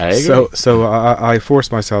So I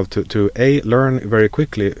forced myself to learn very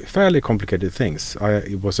quickly fairly complicated things.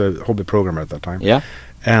 I was a hobby programmer at that time. Yeah.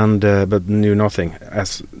 And but knew nothing,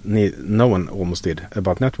 as no one almost did,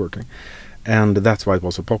 about networking. And that's why it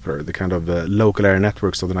was so popular. The kind of local area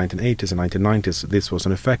networks of the 1980s and 1990s, this was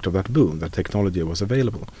an effect of that boom, that technology was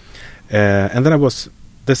available. And then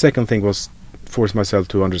the second thing was force myself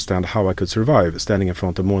to understand how I could survive standing in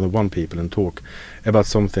front of more than one people and talk about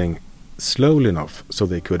something slowly enough so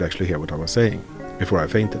they could actually hear what I was saying before I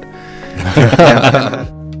fainted.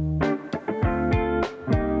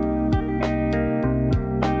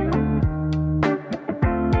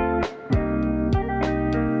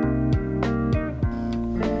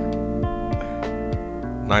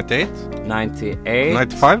 '98? 98.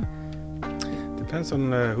 95? Depends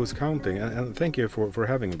on who's counting. And thank you for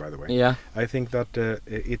having me, by the way. Yeah. I think that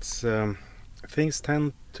it's things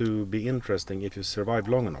tend to be interesting if you survive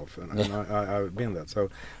long enough, and I've been that. So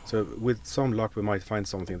with some luck, we might find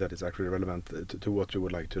something that is actually relevant to what you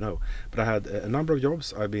would like to know. But I had a number of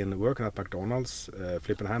jobs. I've been working at McDonald's,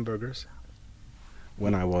 flipping hamburgers,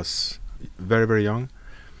 when I was very, very young.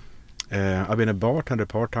 I've been a bartender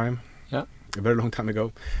part-time. Yeah. A very long time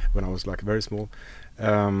ago, when I was like very small.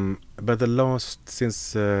 But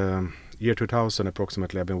since year 2000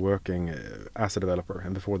 approximately, I've been working as a developer,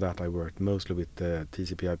 and before that I worked mostly with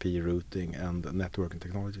TCP/IP routing and networking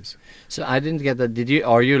technologies. So I didn't get that.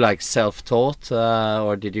 Are you like self-taught,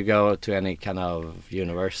 or did you go to any kind of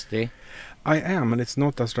university? I am, and it's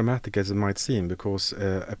not as dramatic as it might seem, because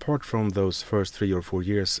apart from those first 3 or 4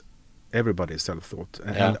 years, everybody is self-taught,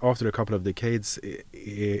 and after a couple of decades,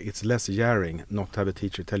 it's less jarring not to have a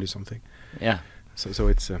teacher tell you something. Yeah. So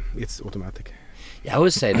it's automatic. Yeah, I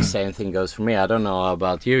would say the same thing goes for me. I don't know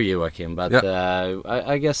about you, Joachim, but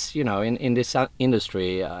I guess, in this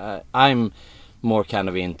industry, I'm more kind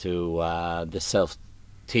of into the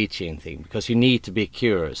self-teaching thing, because you need to be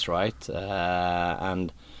curious, right?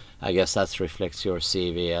 And I guess that reflects your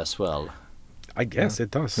CV as well. I guess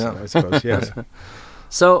it does, I suppose, yes.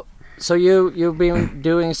 So you've been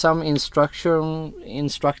doing some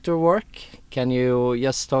instructor work. Can you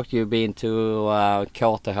just talk? You've been to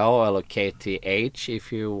KTH or KTH,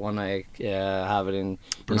 if you want to have it in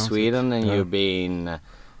Sweden, and you've been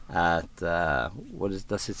at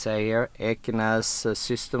does it say here? Ekenäs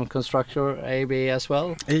System Constructor AB as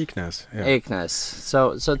well. Ekenäs, yeah. Ekenäs.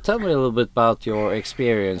 So tell me a little bit about your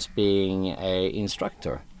experience being a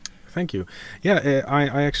instructor. Thank you. Yeah,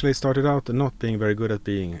 I actually started out not being very good at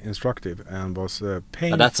being instructive, and was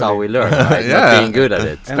painfully... But that's how we learn, right? Not being good at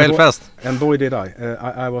it. Fail fast. And boy did I.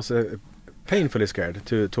 I was painfully scared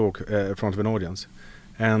to talk in front of an audience.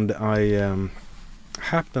 And I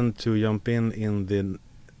happened to jump in the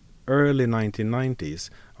early 1990s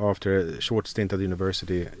after a short stint at the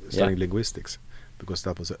university studying linguistics, because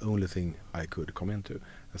that was the only thing I could come into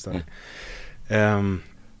and study.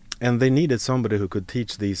 And they needed somebody who could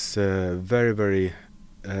teach these very, very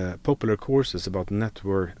popular courses about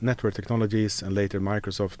network technologies, and later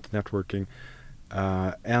Microsoft networking,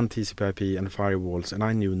 and TCP/IP and firewalls, and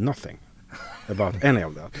I knew nothing about any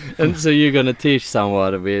of that. And so you're going to teach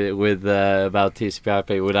someone with about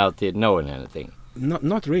TCP/IP without knowing anything?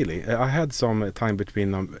 Not really. I had some time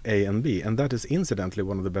between A and B, and that is incidentally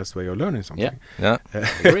one of the best way of learning something. Yeah. I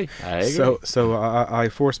agree. So I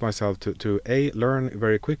forced myself to learn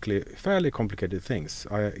very quickly fairly complicated things.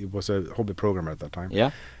 I was a hobby programmer at that time.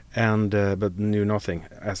 Yeah. And but knew nothing,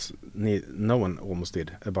 as no one almost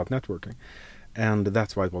did, about networking. And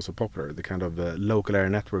that's why it was so popular. The kind of local area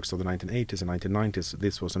networks of the 1980s and 1990s,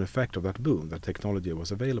 this was an effect of that boom, that technology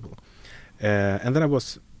was available. And then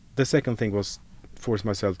the second thing was force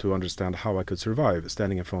myself to understand how I could survive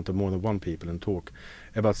standing in front of more than one people and talk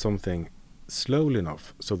about something slowly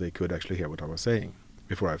enough so they could actually hear what I was saying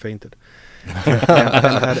before I fainted.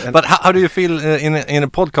 But how do you feel in a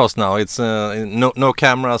podcast now? It's no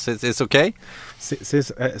cameras. It's okay.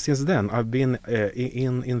 Since then, I've been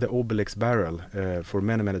in the Obelix barrel for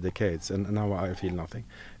many decades, and now I feel nothing,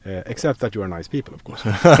 except that you are nice people, of course.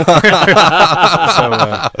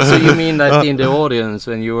 So you mean that in the audience,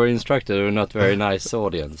 when you were instructed, you were not very nice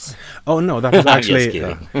audience? Oh no, that was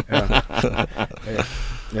actually.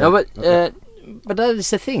 But that is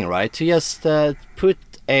the thing, right? To just put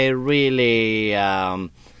a really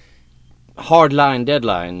hard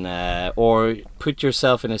deadline, or put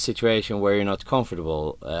yourself in a situation where you're not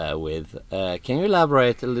comfortable with. Can you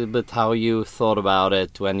elaborate a little bit how you thought about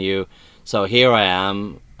it when you... So here I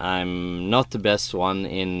am, I'm not the best one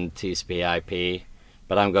in TCP/IP,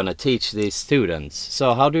 but I'm going to teach these students.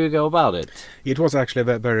 So how do you go about it? It was actually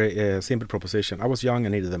a very simple proposition. I was young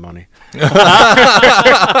and needed the money.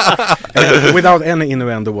 Without any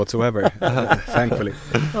innuendo whatsoever, thankfully.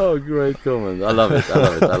 Oh, great comment. I love it.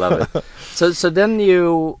 I love it. So then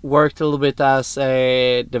you worked a little bit as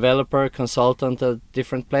a developer consultant at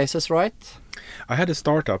different places, right? I had a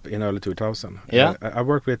startup in early 2000. Yeah. I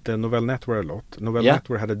worked with Novell Network a lot. Novell Yeah.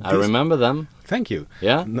 Network had a I remember them. Thank you.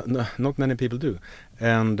 Yeah. Not many people do,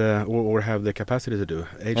 and or have the capacity to do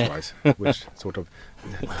age-wise, which sort of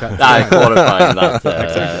I qualify in that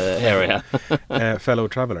area. fellow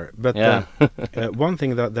traveler. But Yeah. one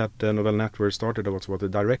thing that Novell Network started was a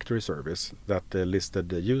directory service that listed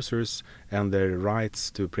the users and their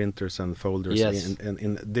rights to printers and folders Yes.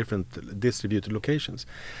 in different distributed locations.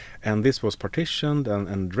 And this was partitioned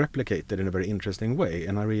and replicated in a very interesting way.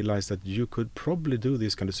 And I realized that you could probably do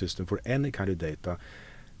this kind of system for any kind of data,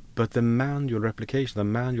 but the manual replication, the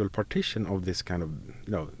manual partition of this kind of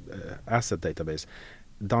asset database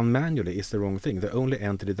done manually is the wrong thing. The only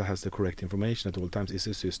entity that has the correct information at all times is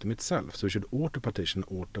the system itself. So it should auto-partition,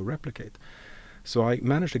 auto-replicate. So I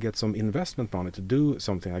managed to get some investment money to do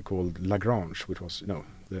something I called Lagrange, which was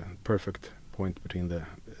the perfect point between the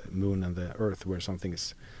moon and the earth where something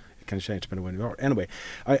is. It can change depending on when you are. Anyway,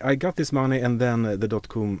 I got this money, and then the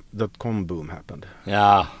dot-com boom happened.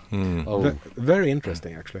 Yeah. Very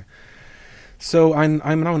interesting, actually. So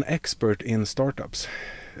I'm now an expert in startups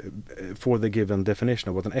for the given definition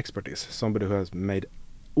of what an expert is. Somebody who has made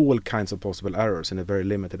all kinds of possible errors in a very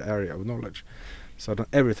limited area of knowledge. So I've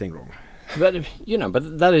done everything wrong. But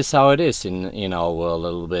but that is how it is in our world a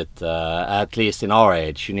little bit. At least in our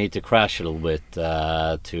age, you need to crash a little bit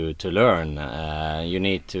to learn. You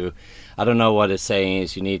need to, I don't know what it's saying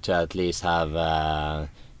is. You need to at least have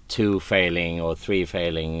 2 failing or 3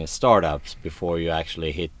 failing startups before you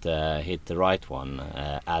actually hit the right one.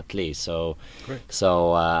 At least. So, great.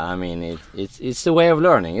 So I mean, it's the way of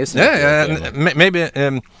learning, isn't it? Yeah. Maybe.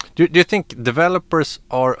 Do you think developers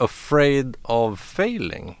are afraid of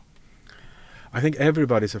failing? I think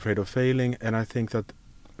everybody's afraid of failing, and I think that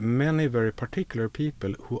many very particular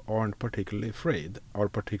people who aren't particularly afraid are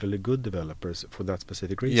particularly good developers for that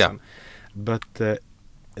specific reason. Yeah. But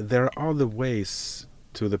there are other ways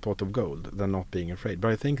to the pot of gold than not being afraid.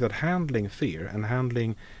 But I think that handling fear and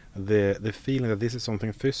handling the feeling that this is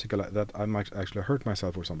something physical, that I might actually hurt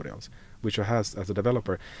myself or somebody else, which I has as a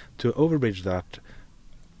developer, to overbridge that,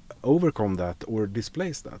 overcome that, or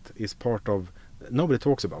displace that is part of. Nobody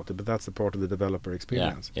talks about it, but that's a part of the developer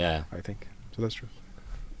experience. Yeah. I think so. That's true.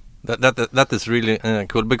 That is really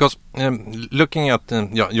cool, because looking at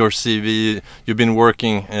your CV, you've been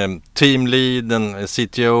working team lead and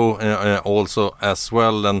CTO also as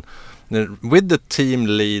well, and with the team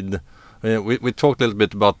lead, we talked a little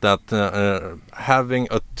bit about that, having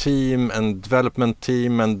a team and development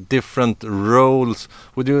team and different roles.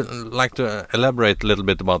 Would you like to elaborate a little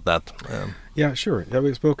bit about that? Yeah, sure. Yeah,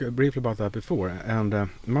 we spoke briefly about that before, and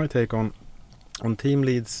my take on team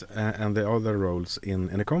leads and the other roles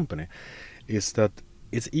in a company is that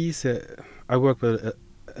it's easy. I work with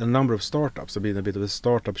a number of startups. I've been a bit of a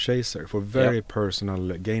startup chaser for very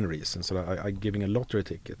personal gain reasons. So I'm giving a lottery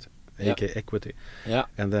ticket, aka equity,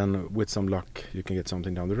 and then with some luck you can get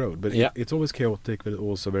something down the road. But it's always chaotic, but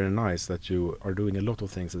also very nice that you are doing a lot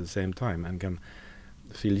of things at the same time and can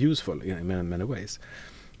feel useful in many ways.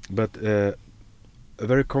 But a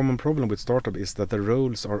very common problem with startup is that the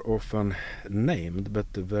roles are often named but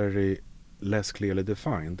very less clearly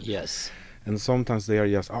defined. Yes. And sometimes they are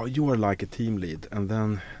just, you are like a team lead, and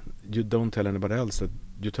then you don't tell anybody else that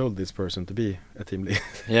you told this person to be a team lead.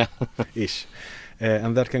 Yeah. Ish.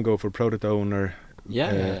 And that can go for product owner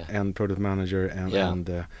and product manager and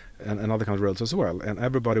other kinds of roles as well. And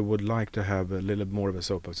everybody would like to have a little more of a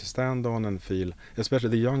soapbox to stand on and feel, especially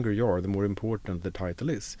the younger you are, the more important the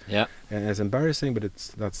title is. Yeah. And it's embarrassing, but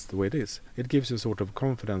that's the way it is. It gives you sort of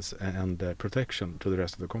confidence and protection to the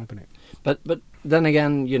rest of the company. But then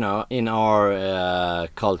again, in our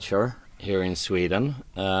culture here in Sweden,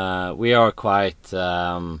 we are quite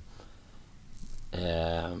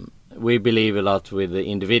we believe a lot with the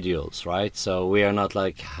individuals, right? So we are not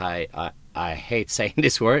like I hate saying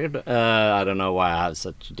this word. I don't know why I have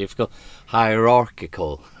such difficult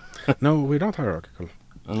hierarchical. No, we're not hierarchical.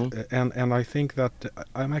 Mm-hmm. And I think that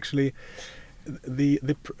I'm actually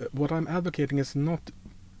what I'm advocating is not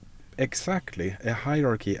exactly a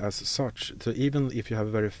hierarchy as such. So even if you have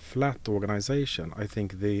a very flat organization, I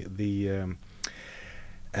think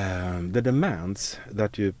the demands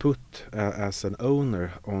that you put as an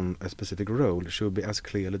owner on a specific role should be as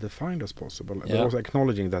clearly defined as possible. But also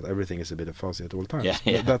acknowledging that everything is a bit fuzzy at all times.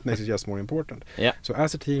 That makes it just more important. So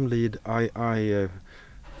as a team lead, I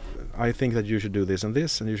think that you should do this,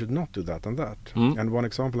 and you should not do that and that. And one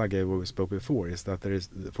example I gave when we spoke before is that there is,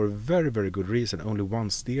 for a very, very good reason, only one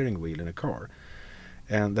steering wheel in a car.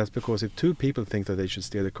 And that's because if two people think that they should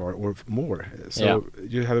steer the car or more, so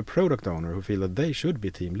you have a product owner who feel that they should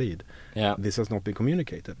be team lead. This has not been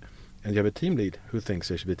communicated. And you have a team lead who thinks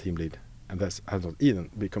they should be team lead, and that has not even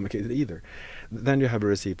been communicated either. Then you have a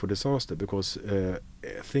recipe for disaster, because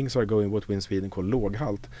things are going what we in Sweden call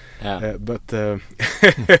låghalt. But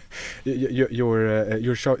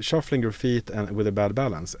you're shuffling your feet and with a bad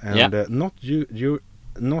balance, and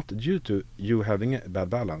not due to you having a bad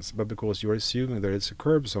balance, but because you're assuming there is a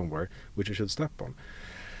curb somewhere which you should step on.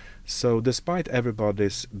 So despite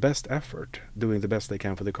everybody's best effort doing the best they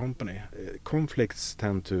can for the company, conflicts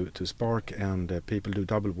tend to spark, and people do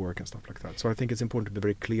double work and stuff like that. So I think it's important to be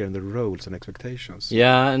very clear in the roles and expectations.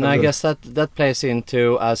 Yeah, and I guess that plays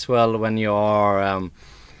into as well when you are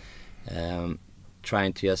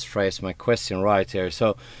trying to just phrase my question right here.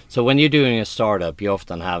 So when you're doing a startup, you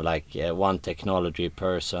often have like one technology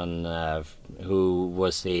person who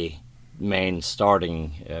was the main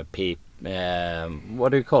starting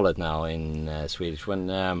what do you call it now in Swedish? When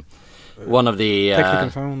one of the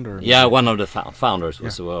technical founder. Yeah, one of the founders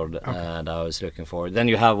was the word that I was looking for. Then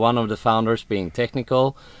you have one of the founders being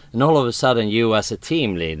technical, and all of a sudden you as a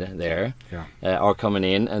team lead there are coming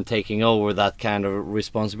in and taking over that kind of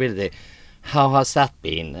responsibility. How has that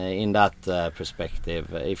been in that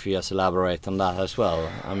perspective? If you just elaborate on that as well.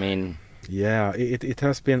 I mean... Yeah, it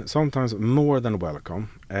has been sometimes more than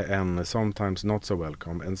welcome, and sometimes not so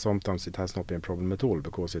welcome, and sometimes it has not been a problem at all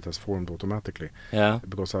because it has formed automatically.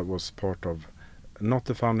 Because I was part of, not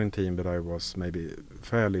the founding team, but I was maybe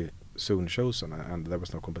fairly soon chosen, and there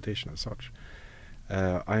was no competition as such.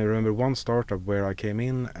 I remember one startup where I came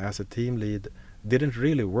in as a team lead, didn't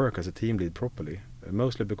really work as a team lead properly,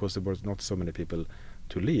 mostly because there was not so many people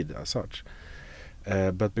to lead as such.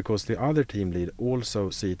 But because the other team lead, also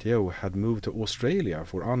CTO, had moved to Australia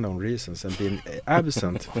for unknown reasons and been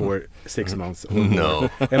absent for 6 months or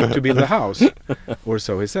more, and to build a house, or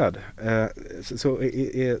so he said. So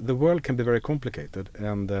the world can be very complicated,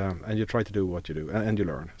 and you try to do what you do, and you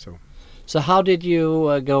learn. So how did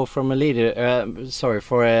you go from a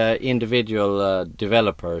for an individual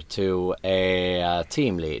developer to a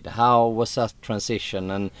team lead? How was that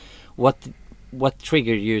transition, and what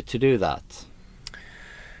triggered you to do that?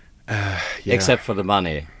 Except for the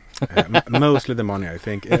money. Mostly the money, I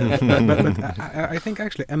think. But I think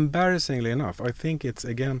actually, embarrassingly enough, I think it's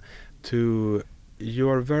again you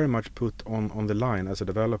are very much put on the line as a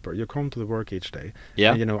developer. You come to the work each day.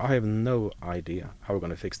 And, I have no idea how we're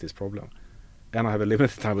going to fix this problem. And I have a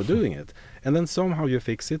limited time of doing it. And then somehow you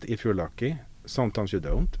fix it if you're lucky. Sometimes you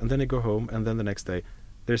don't. And then you go home, and then the next day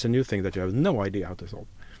there's a new thing that you have no idea how to solve.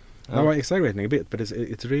 Now I'm exaggerating a bit, but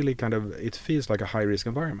it's really kind of, it feels like a high-risk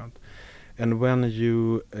environment. And when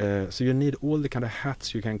you need all the kind of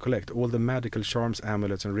hats you can collect, all the magical charms,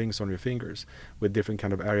 amulets and rings on your fingers with different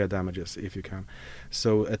kind of area damages if you can.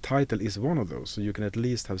 So a title is one of those, so you can at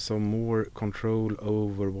least have some more control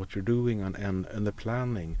over what you're doing and the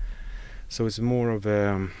planning. So it's more of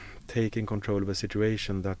taking control of a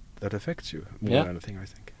situation that affects you more than anything, I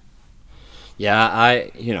think. Yeah,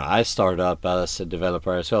 I started up as a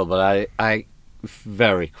developer as well, but I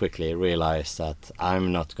very quickly realized that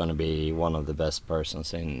I'm not going to be one of the best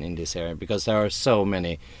persons in this area, because there are so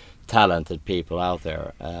many talented people out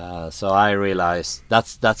there. So I realized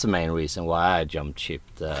that's the main reason why I jumped ship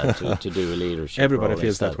to do a leadership. Everybody role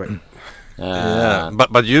feels instead. that way.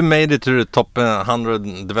 But you made it to the top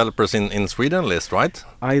 100 developers in Sweden list, right?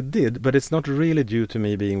 I did, but it's not really due to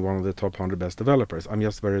me being one of the top 100 best developers. I'm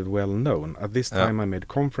just very well known. At this time I made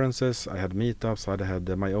conferences, I had meetups, I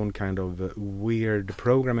had my own kind of weird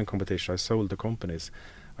programming competition I sold to companies.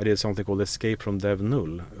 I did something called Escape from Dev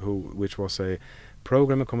Null, which was a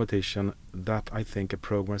programming competition that I think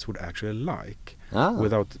programmers would actually like,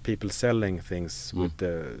 without people selling things with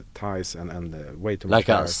the ties and way too much. Like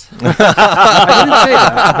us. I didn't say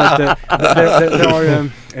that, but there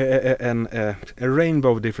are a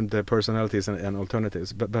rainbow of different personalities and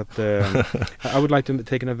alternatives. But I would like to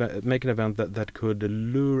make an event that could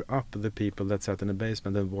lure up the people that sat in the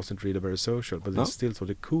basement and wasn't really very social, but it's still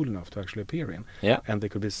sort of cool enough to actually appear in. And they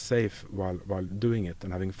could be safe while doing it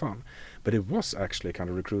and having fun. But it was actually a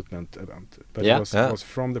kind of recruitment event. But it was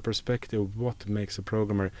from the perspective of what makes a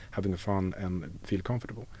programmer having fun and feel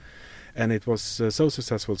comfortable. And it was so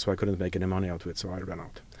successful, so I couldn't make any money out of it, so I ran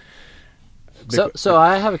out. So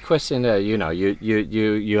I have a question there. You know,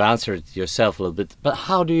 you answered it yourself a little bit, but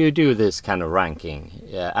how do you do this kind of ranking?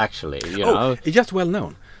 Actually, you know, it's just well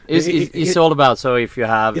known. It's all about, so if you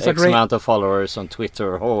have X like amount of followers on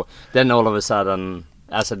Twitter, or then all of a sudden,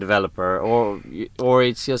 as a developer, or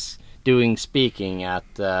it's just doing speaking at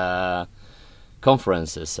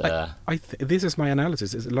conferences. This is my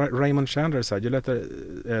analysis. It's like Raymond Chandler said, you let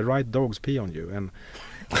the right dogs pee on you, and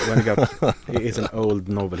when he got, it's an old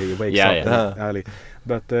novel, he wakes up in the alley.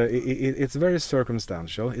 But it's very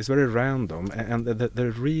circumstantial, it's very random, and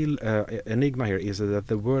the real enigma here is that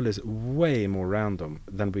the world is way more random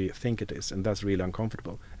than we think it is, and that's really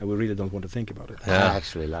uncomfortable, and we really don't want to think about it. I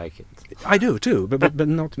actually like it. I do too, but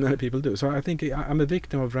not many people do. So I think I'm a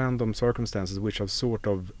victim of random circumstances which have sort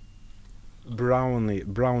of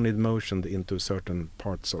brownied motioned into certain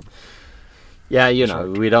parts of. Yeah, you know,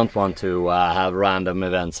 we don't want to have random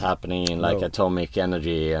events happening in like atomic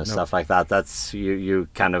energy and stuff like that. That's you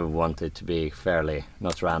kind of want it to be fairly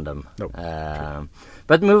not random.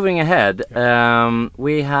 But moving ahead,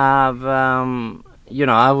 we have you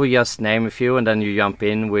know, I will just name a few and then you jump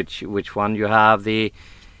in which one. You have the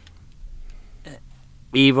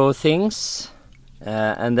Evo things,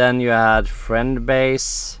 and then you had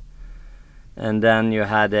Friendbase, and then you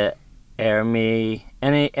had AirMe.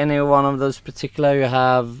 Any one of those particular you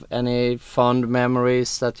have any fond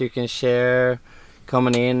memories that you can share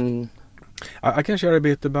coming in? I can share a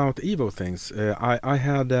bit about Evo things.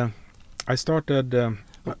 I started.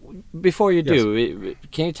 Before you do,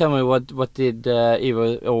 can you tell me what did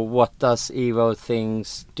Evo, or what does Evo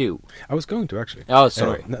things do? I was going to actually. Oh,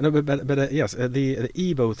 sorry. But yes, the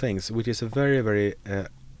Evo things, which is a very very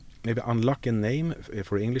maybe unlucky name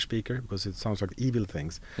for an English speaker, because it sounds like evil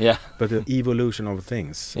things. Yeah. But the evolution of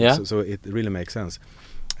things. So it really makes sense.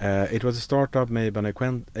 It was a startup made by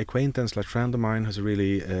an acquaintance / friend of mine who's a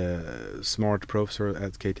really smart professor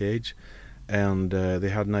at KTH. And they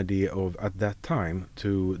had an idea of, at that time,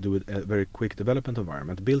 to do a very quick development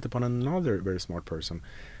environment built upon another very smart person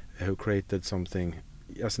who created something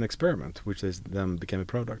as an experiment, which then became a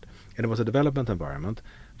product. And it was a development environment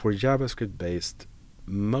for JavaScript-based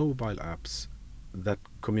mobile apps that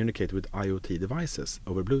communicate with IoT devices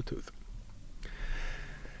over Bluetooth.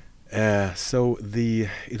 So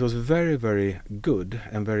it was very very good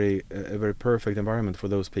and a very perfect environment for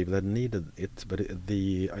those people that needed it. But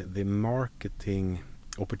the marketing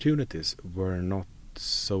opportunities were not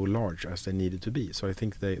so large as they needed to be. So I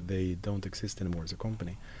think they don't exist anymore as a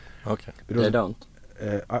company. Okay, they don't.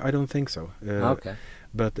 I don't think so. Okay.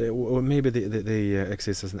 But or maybe they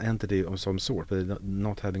exist as an entity of some sort, but they're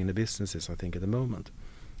not having any businesses, I think, at the moment.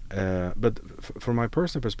 But from my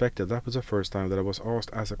personal perspective, that was the first time that I was asked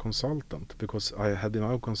as a consultant, because I had been my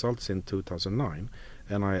own consultant in 2009,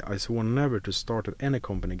 and I swore never to start at any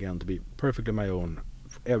company again, to be perfectly my own,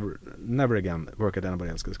 never again work at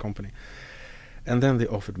anybody else's company. And then they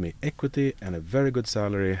offered me equity and a very good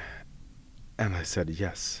salary, and I said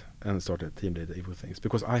yes, and started Team Lead Evo Things,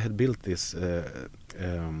 because I had built this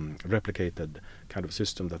replicated kind of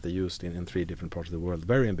system that they used in 3 different parts of the world,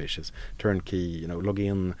 very ambitious, turnkey, log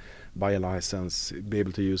in, buy a license, be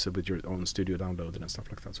able to use it with your own studio downloaded and stuff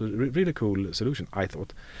like that. So really cool solution, I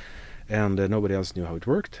thought. And nobody else knew how it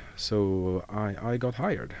worked, so I got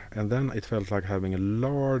hired. And then it felt like having a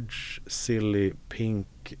large, silly, pink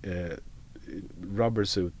rubber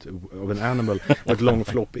suit of an animal with long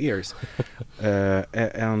flop ears,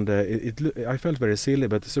 and I felt very silly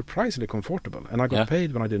but surprisingly comfortable, and I got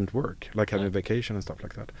paid when I didn't work, like having a vacation and stuff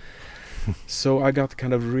like that. So I got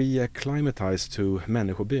kind of reacclimatized to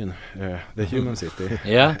människobyn, the human city.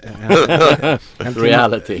 And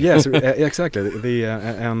reality. Yes, exactly.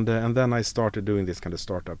 And then I started doing this kind of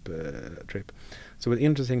startup trip. So it's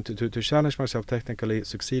interesting to challenge myself technically,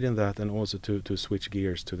 succeed in that, and also to switch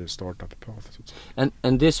gears to the startup path.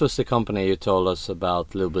 And this was the company you told us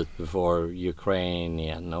about a little bit before,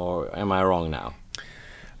 Ukrainian, or am I wrong now?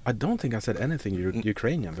 I don't think I said anything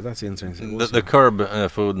Ukrainian, but that's interesting. The curb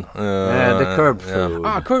food. The curb food.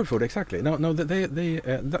 Curb food, exactly. No,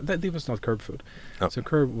 they was not curb food. Oh. So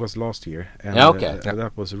curb was last year, and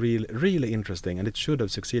that was really interesting, and it should have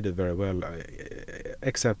succeeded very well,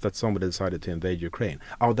 except that somebody decided to invade Ukraine.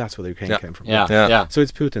 Oh, that's where the Ukraine came from. Yeah. So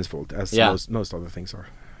it's Putin's fault, as most other things are.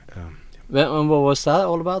 And what was that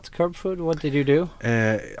all about, curb food? What did you do?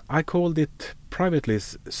 I called it privately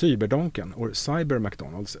Cyberdonken, or Cyber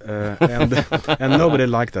McDonald's, and nobody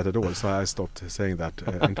liked that at all, so I stopped saying that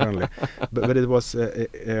internally. But it was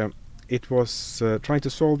trying to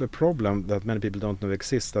solve a problem that many people don't know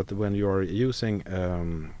exists, that when you are using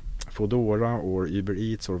Foodora or Uber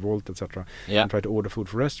Eats or Volt, etc., and try to order food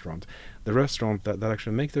for restaurant. The restaurant that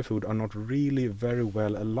actually make the food are not really very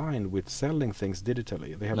well aligned with selling things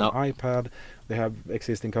digitally. They have an iPad, they have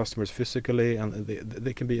existing customers physically, and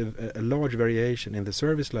they can be a large variation in the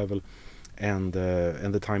service level and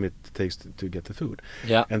the time it takes to get the food.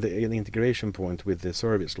 And the integration point with the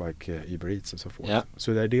service like Uber Eats and so forth.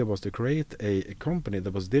 So the idea was to create a company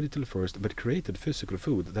that was digital first but created physical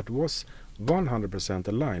food that was 100%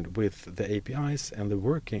 aligned with the APIs and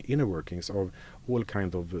the inner workings of all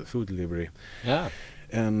kind of food delivery.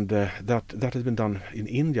 And that has been done in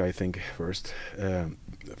India, I think, first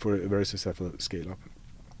for a very successful scale up.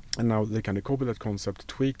 And now they kind of copied that concept,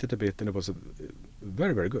 tweaked it a bit, and it was a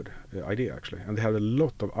very, very good idea, actually. And they had a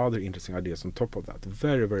lot of other interesting ideas on top of that.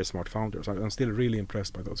 Very, very smart founders. I'm still really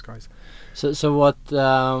impressed by those guys. So what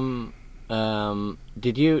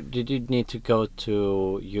did you need to go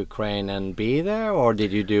to Ukraine and be there, or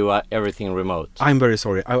did you do everything remote? I'm very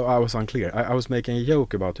sorry. I was unclear. I was making a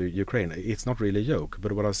joke about Ukraine. It's not really a joke,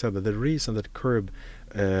 but what I said that the reason that Curb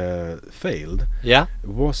failed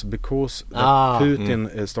was because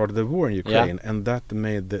Putin started the war in Ukraine, and that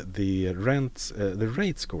made the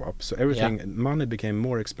rates go up. So everything, money became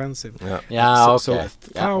more expensive. So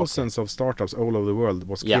thousands of startups all over the world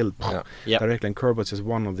was killed directly, and Curb was just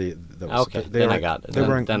one of those. Then I got it.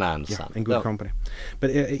 Then I understand. In good company. But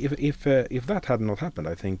if that had not happened,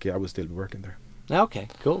 I think I would still be working there. Okay,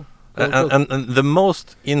 cool. And the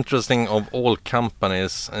most interesting of all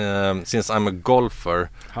companies, since I'm a golfer,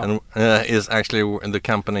 is actually the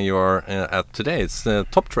company you are at today. It's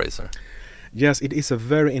Top Tracer. Yes, it is a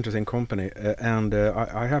very interesting company, and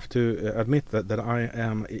I have to admit that I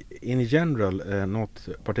am, in general, not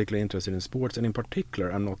particularly interested in sports, and in particular,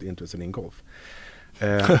 I'm not interested in golf.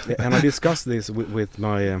 And I discussed this with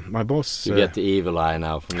my boss. You get the evil eye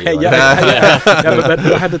now from you. But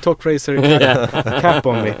I had the Top Tracer cap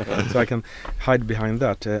on me, so I can hide behind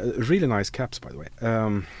that. Really nice caps, by the way.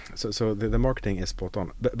 So the marketing is spot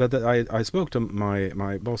on. But I spoke to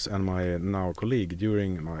my boss and my now colleague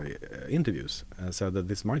during my interviews and said that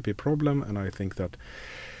this might be a problem, and I think that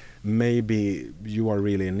maybe you are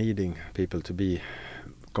really needing people to be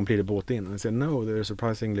completely bought in. And I said, no, there are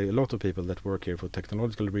surprisingly a lot of people that work here for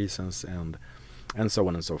technological reasons and so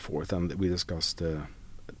on and so forth. And we discussed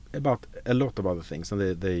about a lot of other things. And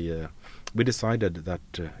we decided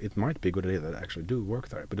that it might be a good idea that I actually do work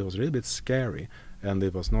there. But it was a little bit scary, and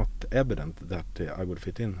it was not evident that I would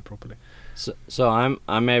fit in properly. So I'm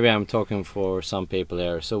talking for some people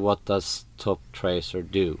here. So what does Top Tracer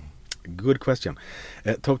do? Good question.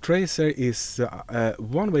 Top Tracer is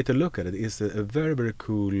one way to look at it is a very, very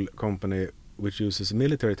cool company which uses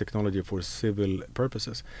military technology for civil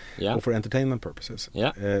purposes or for entertainment purposes.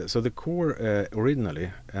 So the core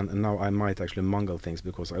originally, and now I might actually mungle things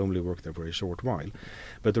because I only worked there for a short while,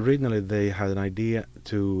 but originally they had an idea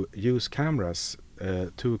to use cameras,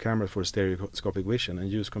 2 cameras for stereoscopic vision,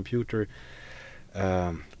 and use computer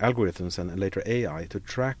algorithms and later AI to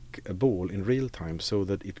track a ball in real time so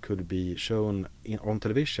that it could be shown on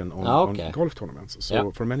television on golf tournaments.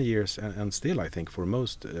 So for many years, and still I think for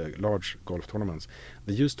most large golf tournaments,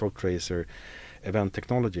 they use Top Tracer event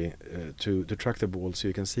technology to track the ball so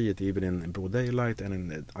you can see it even in broad daylight and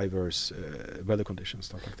in diverse weather conditions,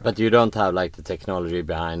 stuff like that. But you don't have like the technology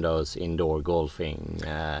behind those indoor golfing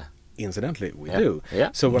Incidentally, we do.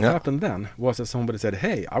 So what happened then was that somebody said,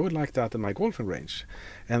 hey, I would like that in my golfing range.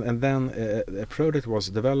 And then a product was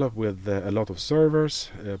developed with a lot of servers,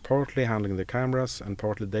 partly handling the cameras and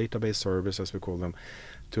partly database servers, as we call them,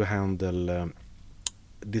 to handle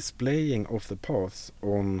displaying of the paths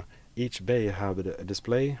on each bay. Have a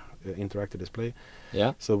display, interactive display.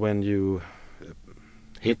 So when you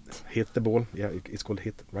hit the ball, it's called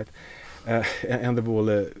hit, right? And the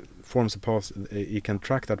ball forms a path, you can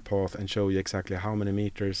track that path and show you exactly how many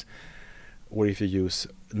meters, or if you use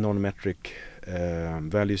non-metric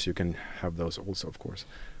values, you can have those also, of course.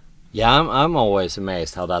 I'm always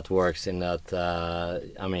amazed how that works in that,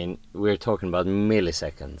 I mean, we're talking about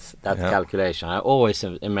milliseconds, that calculation. I'm always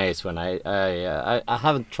amazed when I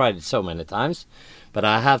haven't tried it so many times, but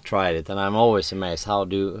I have tried it, and I'm always amazed how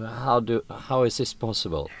is this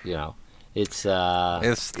possible, you know? It's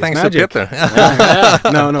thanks to Peter.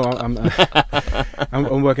 No,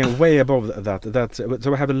 I'm working way above that.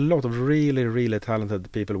 So I have a lot of really, really talented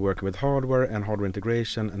people working with hardware and hardware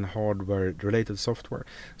integration and hardware-related software.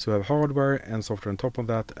 So we have hardware and software on top of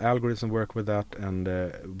that. Algorithms work with that, and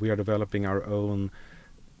we are developing our own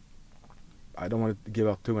I don't want to give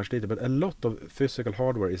out too much data, but a lot of physical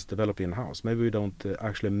hardware is developed in-house. Maybe we don't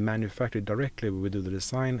actually manufacture it directly, but we do the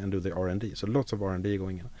design and do the R&D. So lots of R&D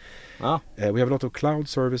going in. We have a lot of cloud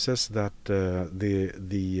services that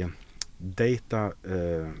the data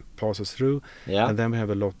passes through, and then we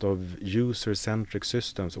have a lot of user-centric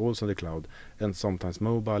systems also in the cloud, and sometimes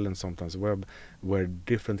mobile and sometimes web, where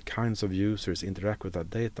different kinds of users interact with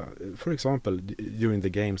that data. For example, during the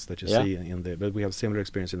games that you see but we have similar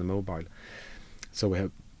experience in the mobile.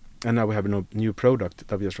 So now we have a new product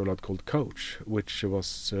that we just rolled out called Coach, which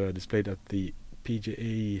was displayed at the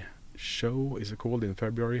PGA show, is it called, in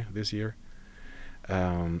February this year.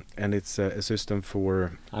 And it's a system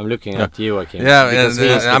for. I'm looking at you, Joachim.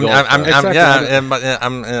 I'm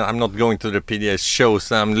not going to the PDA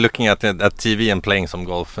shows. I'm looking at TV and playing some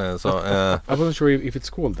golf. I wasn't sure if it's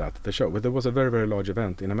called that, the show, but there was a very, very large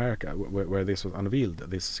event in America where this was unveiled,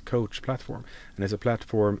 this Coach platform, and it's a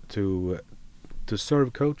platform to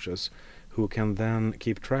serve coaches who can then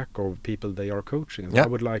keep track of people they are coaching. I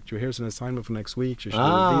would like to, here's an assignment for next week, you should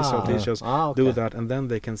do this or this, just do that, and then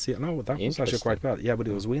they can see, no, that was actually quite bad. Yeah, but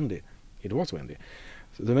it was windy. It was windy.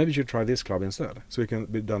 So then maybe you should try this club instead. So it can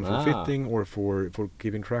be done for fitting or for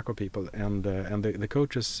keeping track of people. And the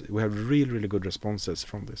coaches, we have really, really good responses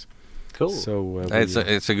from this. Cool. So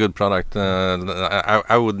it's a good product.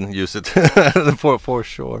 I wouldn't use it for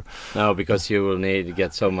sure. No, because you will need to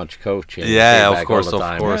get so much coaching. Yeah, of course.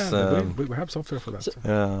 We have software for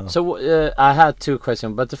that. So I had two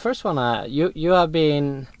questions, but the first one, you have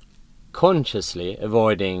been consciously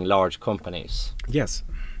avoiding large companies. Yes.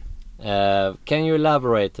 Can you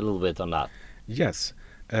elaborate a little bit on that? Yes.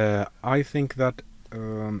 I think that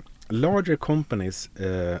larger companies,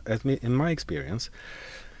 in my experience,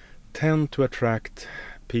 tend to attract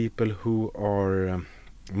people who are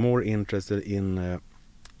more interested in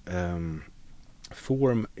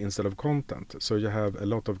form instead of content. So you have a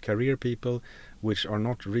lot of career people which are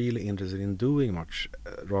not really interested in doing much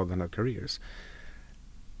rather than have careers.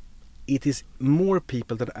 It is more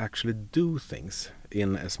people that actually do things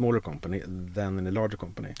in a smaller company than in a larger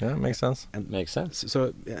company. Yeah, makes sense. Makes sense.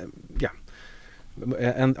 So, yeah.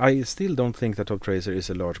 And I still don't think that Top Tracer is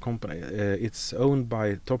a large company. It's owned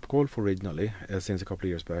by Top Golf originally, since a couple of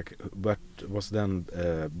years back, but was then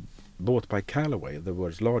bought by Callaway, the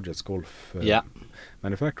world's largest golf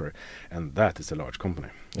manufacturer, and that is a large company.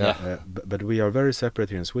 But we are very separate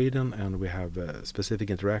here in Sweden, and we have specific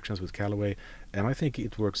interactions with Callaway, and I think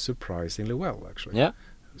it works surprisingly well, actually. Yeah.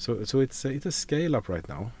 So it's a scale up right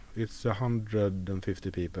now. It's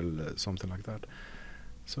 150 people, something like that.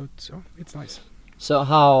 So it's nice. So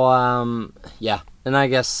how, and I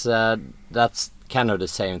guess that's kind of the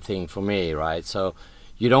same thing for me, right? So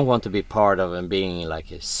you don't want to be part of and being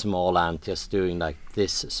like a small ant, just doing like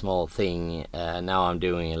this small thing. Now I'm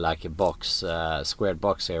doing like a box, squared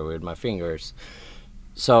box here with my fingers.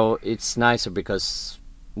 So it's nicer because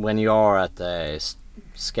when you are at a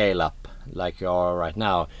scale up like you are right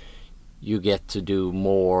now, you get to do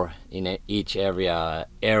more in each area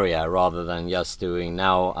rather than just doing,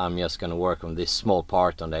 now I'm just going to work on this small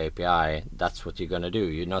part on the API. That's what you're going to do.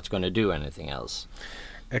 You're not going to do anything else.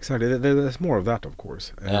 Exactly. There's more of that, of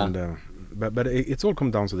course. And but it's all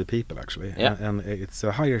come down to the people, actually. Yeah. And it's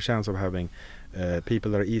a higher chance of having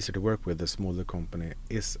people that are easier to work with. The smaller company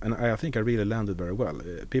is, and I think I really landed very well.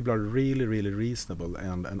 People are really, really reasonable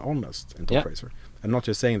and honest in Top Racer. I'm not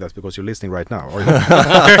just saying that because you're listening right now, or because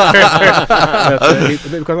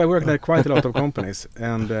I work at quite a lot of companies,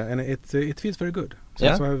 and it feels very good. So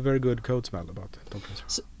I have a very good code smell about Top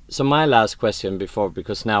Racer. So my last question before,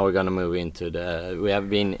 because now we're going to move into we have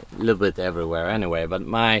been a little bit everywhere anyway, but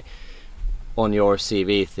on your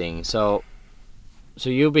CV thing. So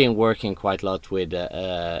you've been working quite a lot with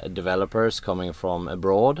developers coming from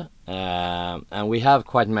abroad, and we have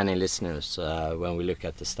quite many listeners when we look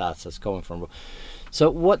at the stats that's coming from abroad. So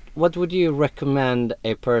what would you recommend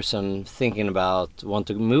a person thinking about want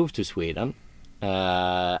to move to Sweden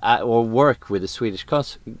or work with a Swedish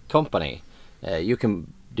company? You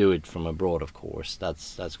can do it from abroad, of course.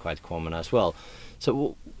 That's quite common as well.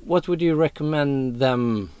 So what would you recommend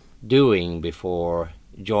them doing before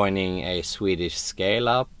joining a Swedish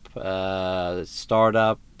scale-up,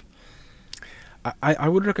 startup? I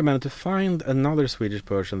would recommend to find another Swedish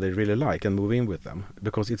person they really like and move in with them,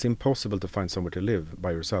 because it's impossible to find somewhere to live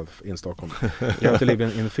by yourself in Stockholm. You have to live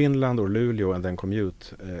in Finland or Luleå and then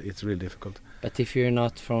commute. It's really difficult. But if you're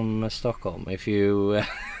not from Stockholm, if you,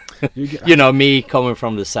 you know, me coming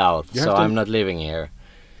from the south, so I'm not living here.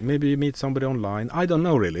 Maybe you meet somebody online. I don't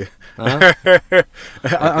know really. Uh-huh.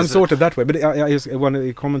 I'm sorted that way. But I just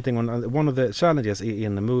commenting on one of the challenges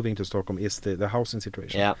in moving to Stockholm is the housing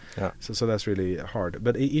situation. Yeah. So that's really hard.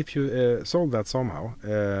 But if you solve that somehow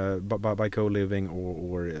by co-living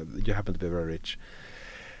or you happen to be very rich,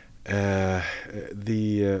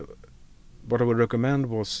 what I would recommend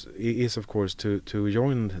is of course to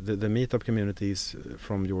join the meetup communities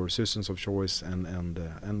from your systems of choice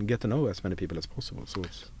and get to know as many people as possible. So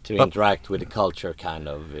it's to interact with the culture, kind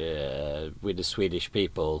of with the Swedish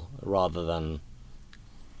people, rather than.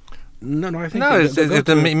 No, I think it's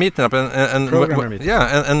a meetup and programmer meetup.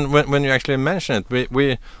 Yeah, and when you actually mention it,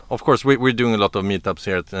 we of course we're doing a lot of meetups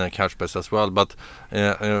here at Couchbase as well, but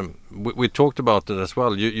we talked about it as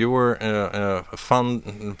well. You were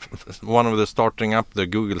one of the starting up the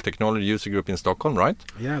Google Technology User Group in Stockholm, right?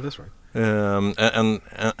 Yeah, that's right.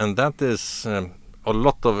 And that is a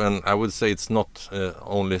lot of, and I would say it's not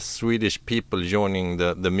only Swedish people joining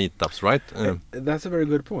the meetups, right? That's a very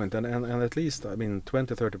good point, and at least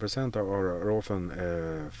 20-30% are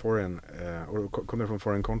often foreign or coming from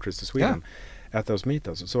foreign countries to Sweden at those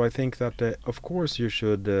meetups. So I think that of course you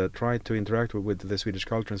should try to interact with the Swedish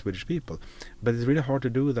culture and Swedish people, but it's really hard to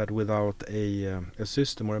do that without a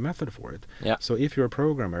system or a method for it. Yeah. So if you're a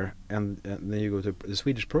programmer and then you go to the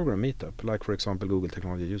Swedish program meetup, like for example Google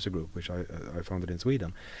Technology User Group, which I founded in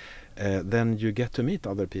Sweden, then you get to meet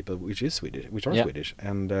other people which are Swedish,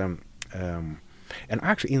 and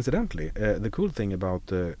actually incidentally the cool thing about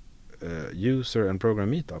user and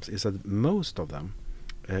program meetups is that most of them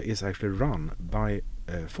is actually run by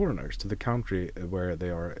foreigners to the country where they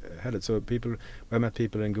are headed. So I met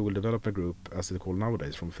people in Google Developer Group, as they call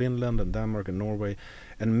nowadays, from Finland and Denmark and Norway,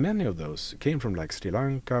 and many of those came from like Sri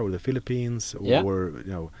Lanka or the Philippines or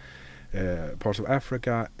parts of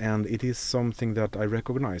Africa, and it is something that I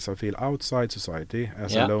recognize. I feel outside society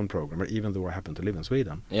as a lone programmer, even though I happen to live in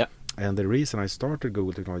Sweden. Yeah. And the reason I started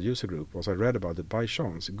Google Technology User Group was I read about it by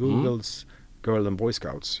chance. Google's Girl and Boy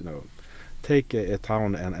Scouts, take a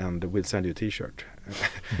town and we'll send you a t-shirt.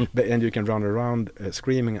 And you can run around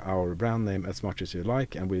screaming our brand name as much as you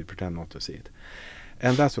like, and we pretend not to see it.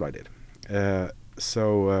 And that's what I did. And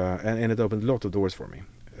it opened a lot of doors for me.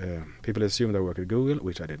 People assumed I worked at Google,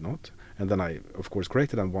 which I did not. And then I, of course,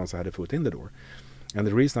 corrected them once I had a foot in the door. And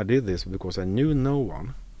the reason I did this was because I knew no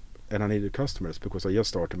one, and I needed customers because I just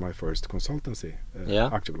started my first consultancy,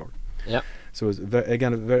 aktiebolag. Yeah. So it was very,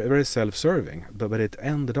 very self-serving, but it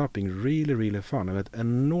ended up being really, really fun. I met an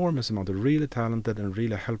enormous amount of really talented and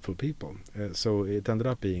really helpful people. So it ended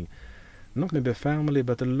up being not maybe a family,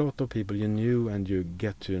 but a lot of people you knew and you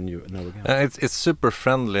get to know again. It's super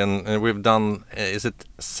friendly, and we've done, is it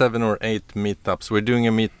 7 or 8 meetups? We're doing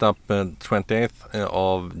a meetup 28th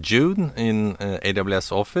of June in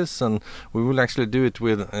AWS office, and we will actually do it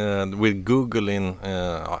with Google in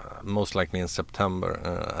most likely in September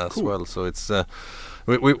as well. So it's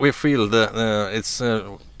we feel it's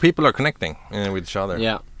people are connecting with each other.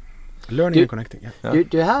 Yeah, learning and connecting. Yeah.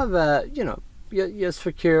 Do you have just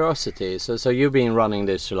for curiosity, so you've been running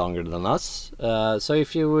this longer than us. So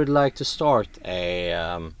if you would like to start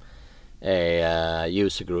a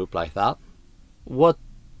user group like that, what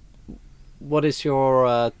is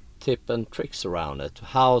your tip and tricks around it?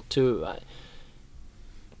 How to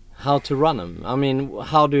run them? I mean,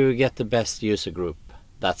 how do you get the best user group?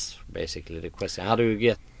 That's basically the question. How do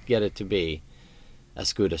you get it to be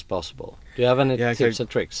as good as possible? Do you have any tips and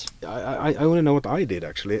tricks? I only know what I did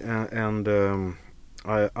actually, and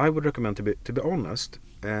I would recommend to be honest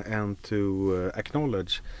and to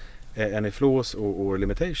acknowledge any flaws or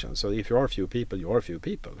limitations. So if you are few people, you are few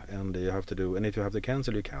people, and you have to do. And if you have to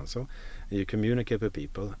cancel, you cancel. And you communicate with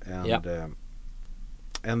people, and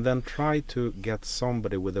then try to get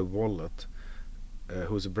somebody with a wallet.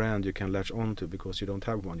 Whose brand you can latch on to because you don't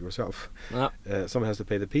have one yourself. Somebody has to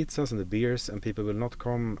pay the pizzas and the beers, and people will not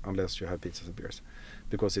come unless you have pizzas and beers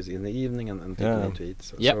because it's in the evening and people need to eat.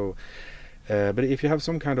 So but if you have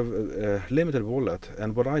some kind of limited wallet,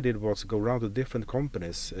 and what I did was go around to different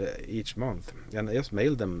companies each month, and I just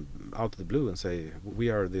mailed them out of the blue and say, we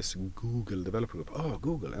are this Google developer group. Oh,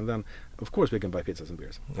 Google. And then of course we can buy pizzas and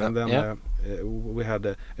beers. And then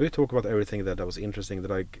we talk about everything that was interesting,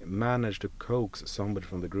 that I managed to coax somebody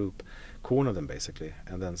from the group, corner them basically,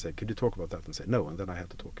 and then say, could you talk about that? And say no, and then I had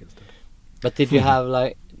to talk instead. But did you have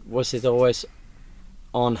was it always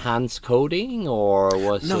on hands coding, or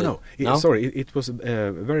was no? Sorry, it was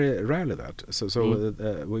very rarely that. So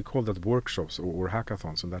we call that workshops or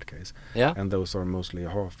hackathons in that case. Yeah. And those are mostly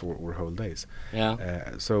half or whole days.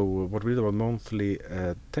 Yeah. So what we do are monthly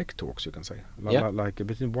tech talks, you can say, like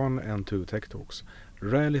between 1 and 2 tech talks,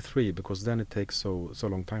 Rarely 3, because then it takes so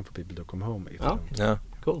long time for people to come home. If Oh, they don't.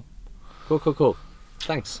 Cool.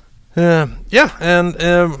 Thanks.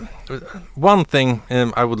 One thing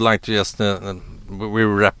I would like to just we're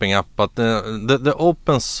wrapping up, but the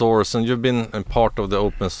open source, and you've been a part of the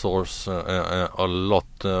open source a lot.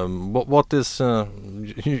 What is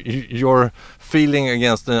your feeling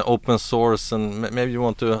against the open source, and maybe you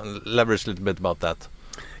want to leverage a little bit about that?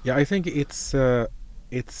 Yeah, I think it's a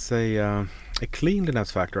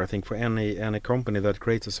cleanliness factor. I think for any company that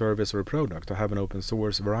creates a service or a product to have an open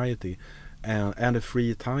source variety and a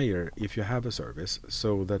free tire if you have a service,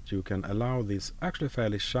 so that you can allow these actually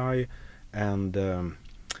fairly shy and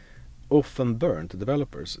often burnt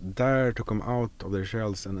developers dare to come out of their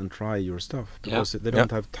shells and try your stuff, because they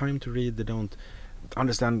don't have time to read, they don't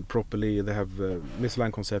understand properly, they have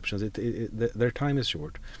misaligned conceptions, their time is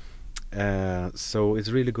short. So it's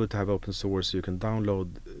really good to have open source you can download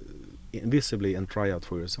invisibly and try out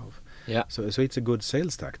for yourself. So it's a good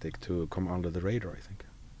sales tactic to come under the radar, I think.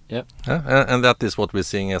 And that is what we're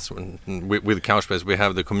seeing as with Couchbase. We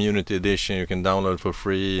have the community edition you can download for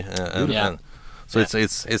free, so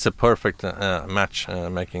it's a perfect match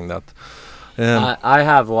making that. I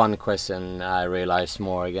have one question. I realize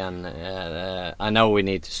more again. I know we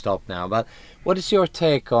need to stop now, but what is your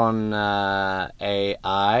take on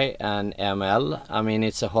AI and ML? I mean,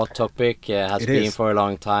 it's a hot topic. Has been for a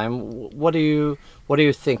long time. What do you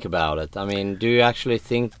think about it? I mean, do you actually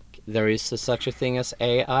think there is such a thing as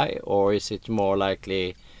AI, or is it more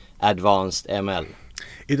likely advanced ML?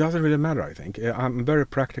 It doesn't really matter, I think. I'm very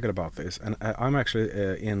practical about this, and I'm actually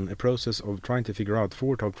in a process of trying to figure out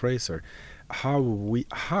for Top Tracer how we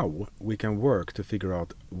can work to figure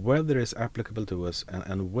out whether it's applicable to us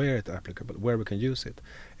and where it's applicable, where we can use it.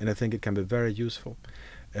 And I think it can be very useful.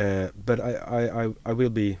 But I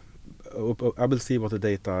will see what the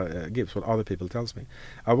data gives, what other people tells me.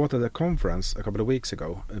 I was at a conference a couple of weeks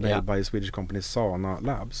ago made by a Swedish company, Sana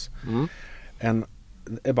Labs, and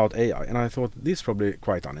about AI, and I thought this is probably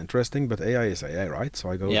quite uninteresting, but AI is AI, right? So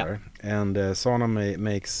I go there, and Sana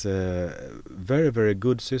makes very, very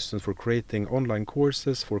good systems for creating online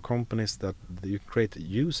courses for companies that you create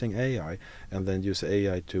using AI, and then use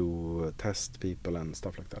AI to test people and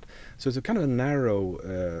stuff like that. So it's a kind of a narrow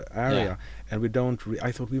area, and we don't.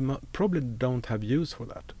 I thought we probably don't have use for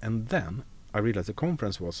that, and then I realized the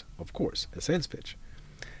conference was, of course, a sales pitch.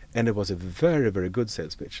 And it was a very, very good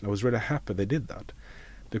sales pitch. And I was really happy they did that,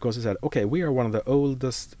 because they said, okay, we are one of the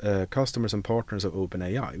oldest customers and partners of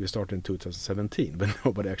OpenAI. We started in 2017, but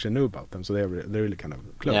nobody actually knew about them. So they're really kind of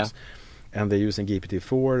close. And they're using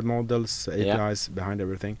GPT-4 models, APIs behind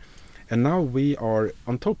everything. And now we are,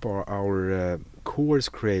 on top of our course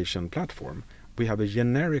creation platform, we have a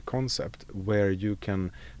generic concept where you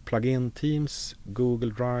can plug in Teams, Google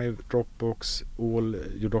Drive, Dropbox, all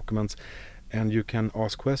your documents, and you can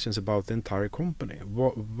ask questions about the entire company.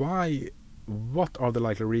 What are the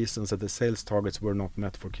likely reasons that the sales targets were not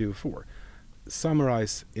met for Q4?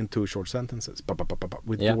 Summarize in 2 short sentences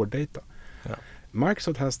with your data.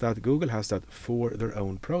 Microsoft has that, Google has that for their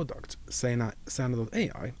own products.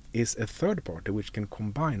 Sana.ai is a third party which can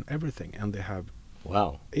combine everything, and they have...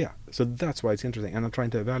 So that's why it's interesting, and I'm trying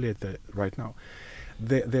to evaluate that right now.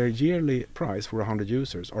 Their yearly price for 100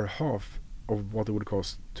 users are half of what it would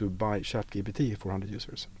cost to buy ChatGPT for 100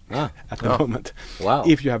 users at the moment.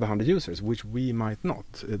 If you have 100 users, which we might not,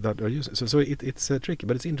 that are using. So it's tricky,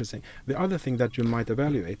 but it's interesting. The other thing that you might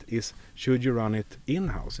evaluate is, should you run it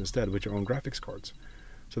in-house instead with your own graphics cards?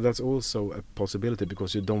 So that's also a possibility,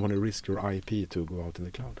 because you don't want to risk your IP to go out in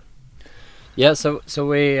the cloud. So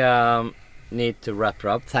we need to wrap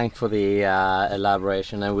up. Thanks for the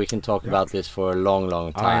elaboration, and we can talk about this for a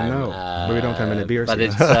long time. I know, but we don't have any beers. But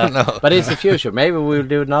it's but it's the future. Maybe we'll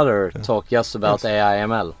do another talk just about AI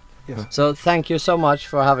ML. So thank you so much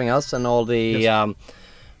for having us, and all the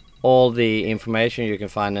information you can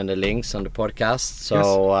find in the links on the podcast.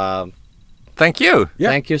 So thank you.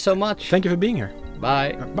 Thank you so much. Thank you for being here.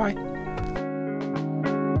 Bye. Bye.